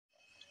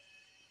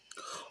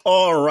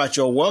All right,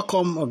 you're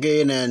welcome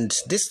again. And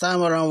this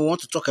time around, we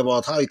want to talk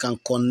about how you can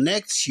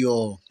connect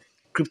your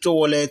crypto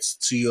wallet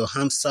to your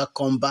Hamster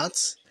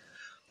Kombat.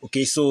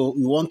 Okay, so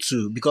we want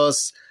to,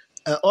 because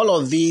all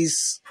of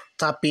these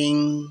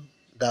tapping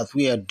that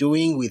we are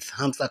doing with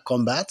Hamster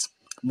Kombat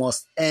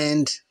must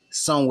end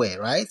somewhere,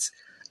 right?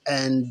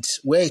 And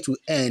where it will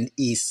end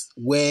is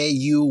where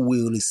you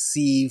will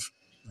receive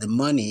the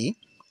money.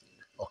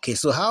 Okay,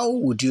 so how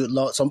would you,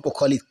 some people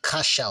call it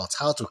cash out,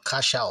 how to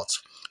cash out,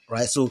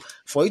 right? So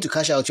for you to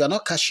cash out, you're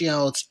not cashing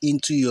out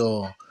into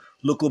your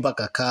local bank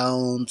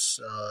account,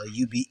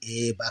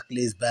 UBA,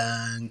 Barclays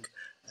Bank.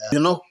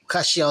 You're not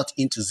cashing out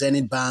into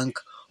Zenith Bank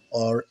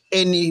or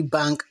any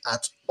bank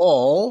at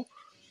all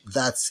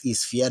that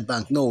is fiat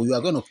bank. No, you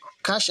are going to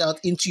cash out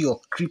into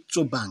your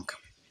crypto bank.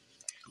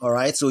 All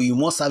right, so you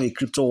must have a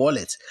crypto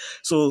wallet.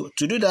 So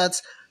to do that,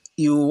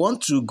 you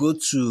want to go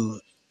to,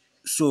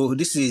 so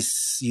this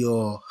is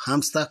your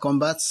Hamster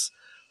Kombat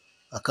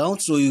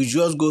account. So you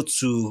just go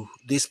to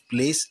this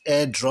place,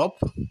 airdrop.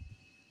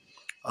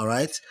 All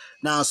right.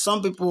 Now,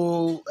 some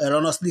people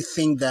erroneously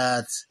think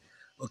that,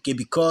 okay,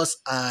 because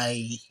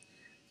I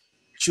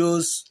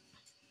chose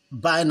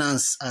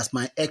Binance as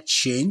my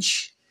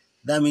exchange,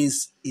 that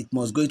means it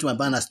must go into my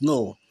Binance.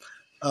 No.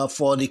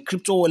 For the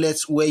crypto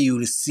wallets where you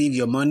receive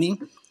your money,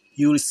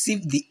 you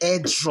receive the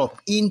airdrop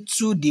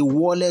into the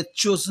wallet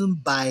chosen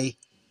by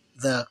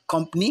the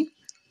company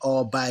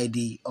or by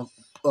the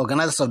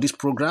organizers of this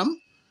program.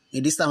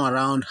 In this time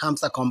around,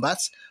 Hamster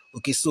Kombat.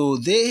 Okay, so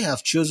they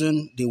have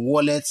chosen the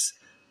wallets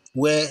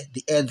where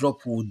the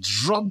airdrop will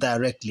drop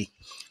directly.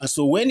 And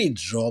so when it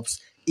drops,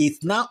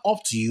 it's now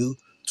up to you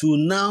to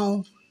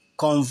now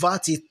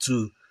convert it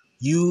to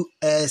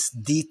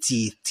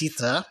USDT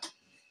Tether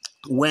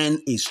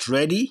when it's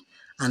ready,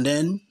 and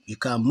then you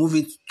can move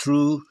it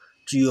through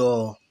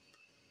to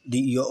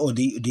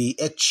the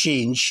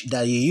exchange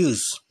that you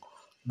use.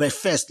 But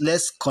first,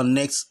 let's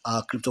connect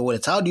our crypto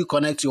wallet. How do you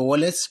connect your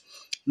wallets?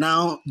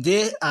 Now,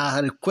 they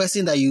are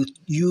requesting that you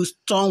use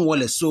Ton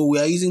Wallet. So we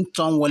are using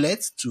Ton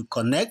Wallet to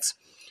connect.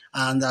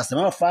 And as a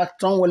matter of fact,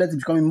 Ton Wallet is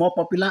becoming more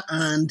popular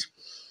and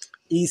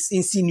is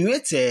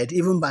insinuated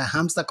even by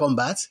Hamster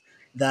Kombat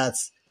that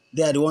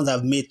they are the ones that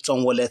have made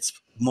Ton Wallet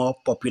more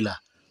popular.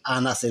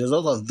 And as a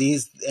result of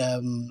this,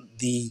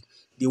 the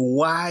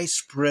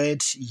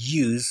widespread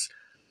use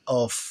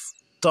of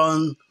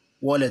Ton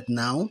Wallet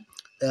now,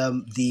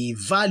 the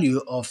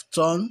value of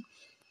Ton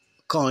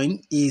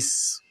coin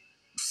is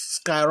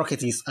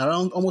skyrocketing. It's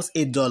around almost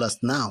 $8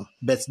 now,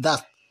 but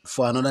that's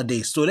for another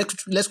day. So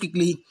let's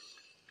quickly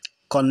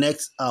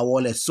connect our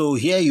wallet. So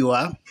here you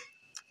are.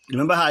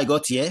 Remember how I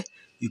got here?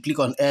 You click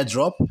on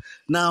airdrop.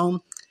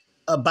 Now,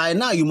 by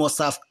now you must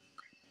have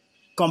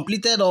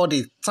completed all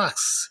the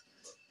tasks.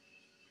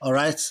 All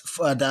right,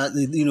 for that,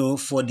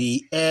 for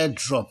the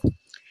airdrop,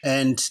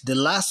 and the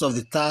last of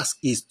the task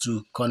is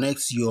to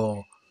connect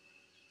your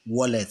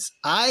wallet.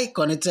 I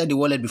connected the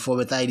wallet before,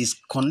 but I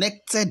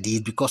disconnected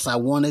it because I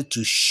wanted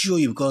to show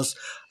you, because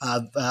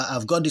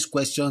I've got these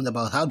questions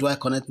about how do I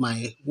connect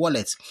my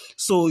wallet.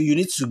 So you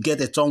need to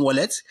get a Ton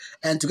wallet,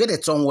 and to get a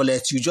Ton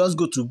wallet, you just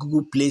go to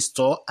Google Play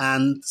Store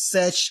and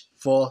search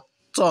for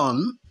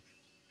Ton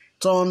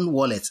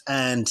wallet,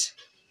 and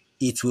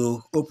it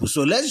will open.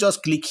 So let's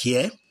just click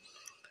here.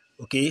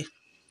 Okay.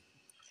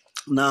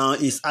 Now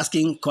it's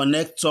asking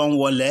connect Ton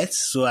wallet.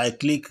 So I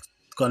click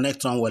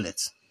connect Ton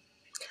wallet.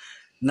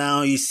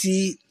 Now you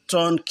see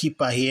Ton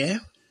Keeper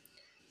here.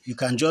 You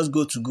can just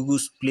go to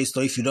Google's Play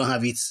Store if you don't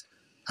have it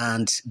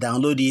and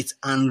download it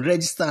and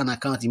register an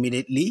account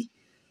immediately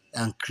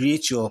and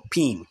create your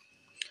PIN.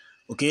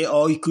 Okay,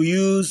 or you could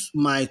use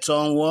my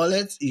Ton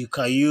wallet. You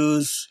can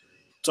use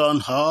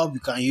Ton Hub. You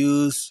can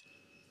use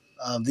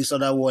this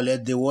other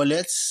wallet, the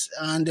wallets,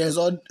 and there's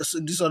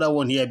this other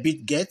one here,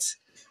 BitGet.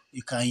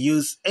 You can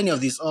use any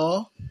of these,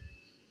 or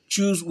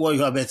choose what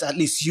you have, but at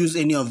least use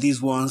any of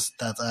these ones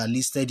that are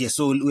listed here.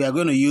 So we are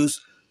going to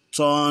use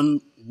Ton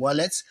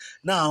wallet.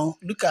 Now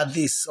look at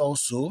this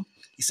also.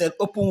 It said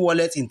open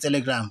wallet in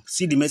Telegram.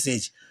 See the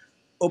message,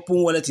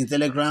 open wallet in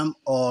Telegram,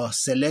 or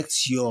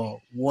select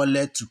your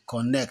wallet to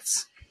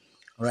connect.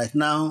 Right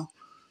now,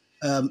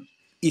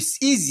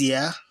 it's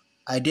easier,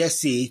 I dare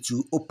say,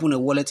 to open a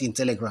wallet in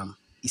Telegram.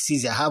 It's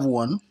easier. I have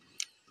one,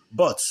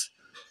 but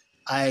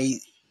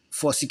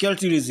for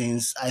security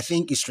reasons, I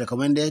think it's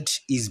recommended,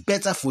 it's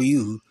better for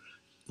you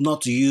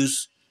not to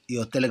use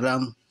your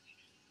Telegram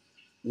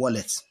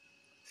wallet.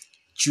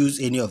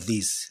 Choose any of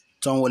these,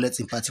 Ton wallets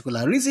in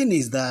particular. Reason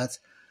is that,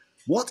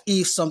 what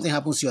if something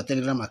happens to your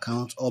Telegram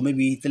account, or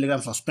maybe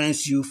Telegram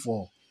suspends you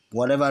for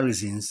whatever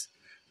reasons?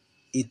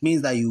 It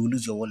means that you will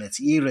lose your wallet,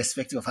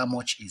 irrespective of how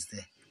much is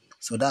there.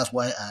 So that's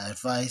why I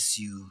advise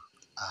you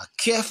are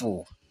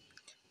careful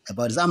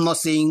about this. I'm not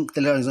saying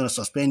Telegram is going to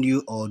suspend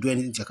you or do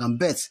anything to your account,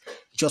 but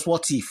just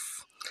what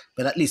if?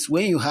 But at least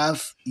when you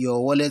have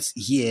your wallet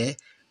here,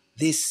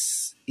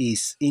 this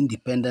is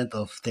independent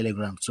of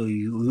Telegram, so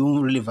you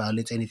won't really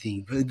violate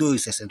anything, though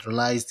it's a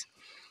centralized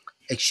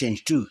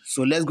exchange too.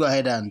 So let's go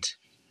ahead and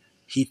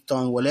hit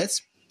Ton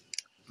wallet.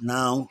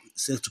 Now it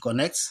says to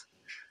connect.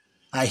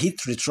 I hit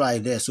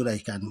retry there so that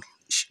you can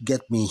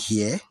get me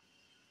here.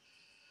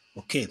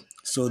 Okay,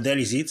 so there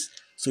is it.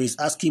 So it's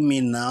asking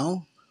me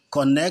now,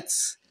 connect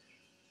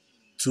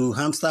to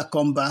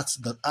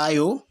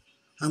hamsterkombat.io.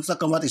 Hamster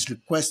Kombat is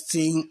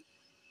requesting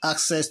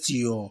access to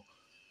your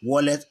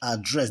wallet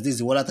address. This is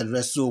the wallet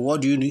address. So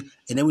what do you need?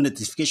 Enable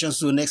notification.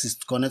 So next is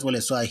connect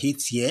wallet. So I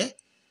hit here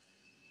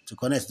to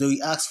connect. So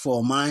he asks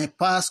for my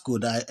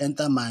passcode. I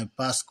enter my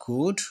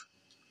passcode.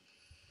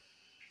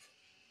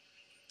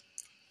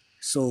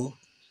 So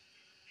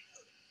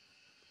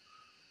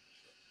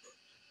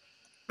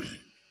it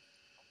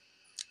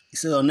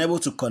says unable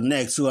to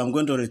connect. So I'm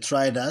going to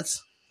retry that.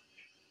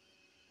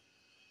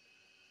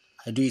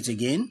 I do it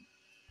again.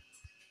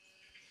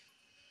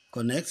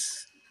 Connect.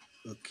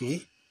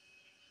 Okay.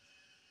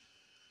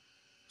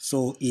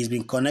 So it's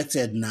been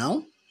connected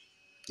now.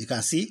 You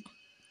can see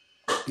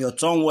your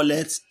Tom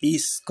wallet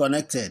is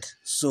connected.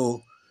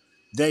 So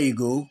there you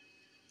go.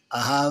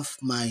 I have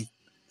my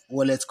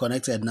wallet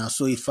connected now.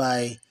 So if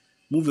I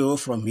move away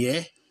from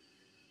here,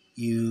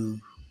 you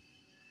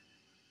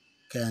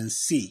can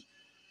see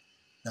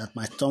that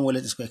my Tom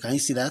wallet is connected. Can you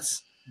see that?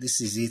 This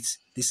is it.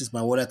 This is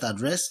my wallet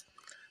address.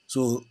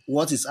 So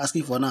what it's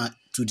asking for now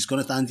to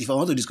disconnect, and if I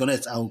want to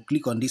disconnect, I'll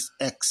click on this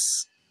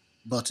X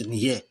button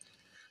here.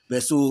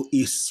 But so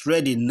it's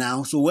ready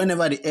now. So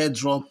whenever the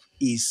airdrop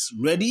is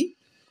ready,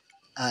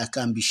 I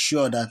can be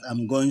sure that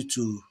I'm going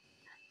to,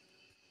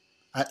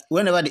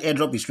 whenever the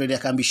airdrop is ready, I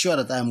can be sure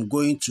that I'm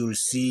going to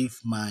receive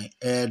my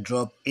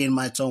airdrop in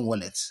my Tom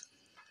wallet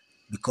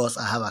because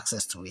I have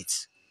access to it.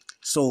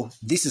 So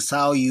this is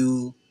how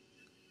you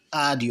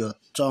add your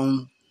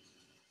Tom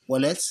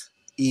wallet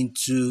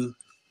into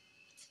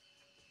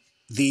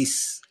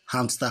this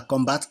Hamster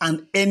Kombat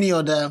and any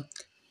other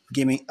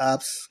gaming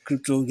apps,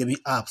 crypto gaming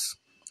apps.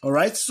 All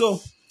right,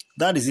 so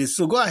that is it.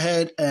 So go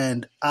ahead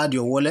and add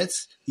your wallet.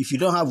 If you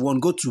don't have one,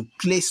 go to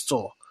Play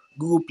Store,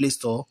 Google Play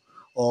Store,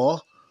 or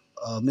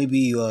maybe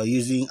you are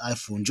using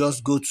iPhone.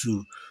 Just go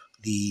to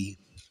the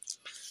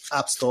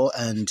App Store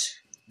and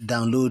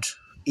download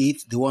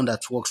it, the one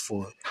that works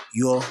for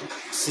your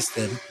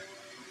system.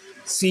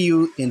 See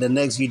you in the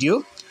next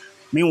video.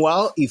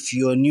 Meanwhile, if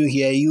you're new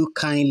here, you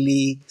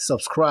kindly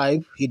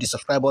subscribe, hit the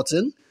subscribe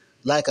button,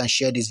 like and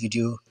share this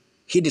video,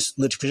 hit this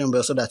notification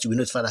bell so that you'll be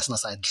notified as soon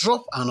as I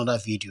drop another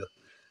video.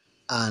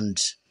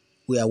 And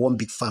we are one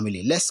big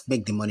family. Let's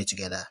make the money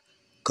together.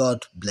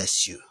 God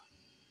bless you.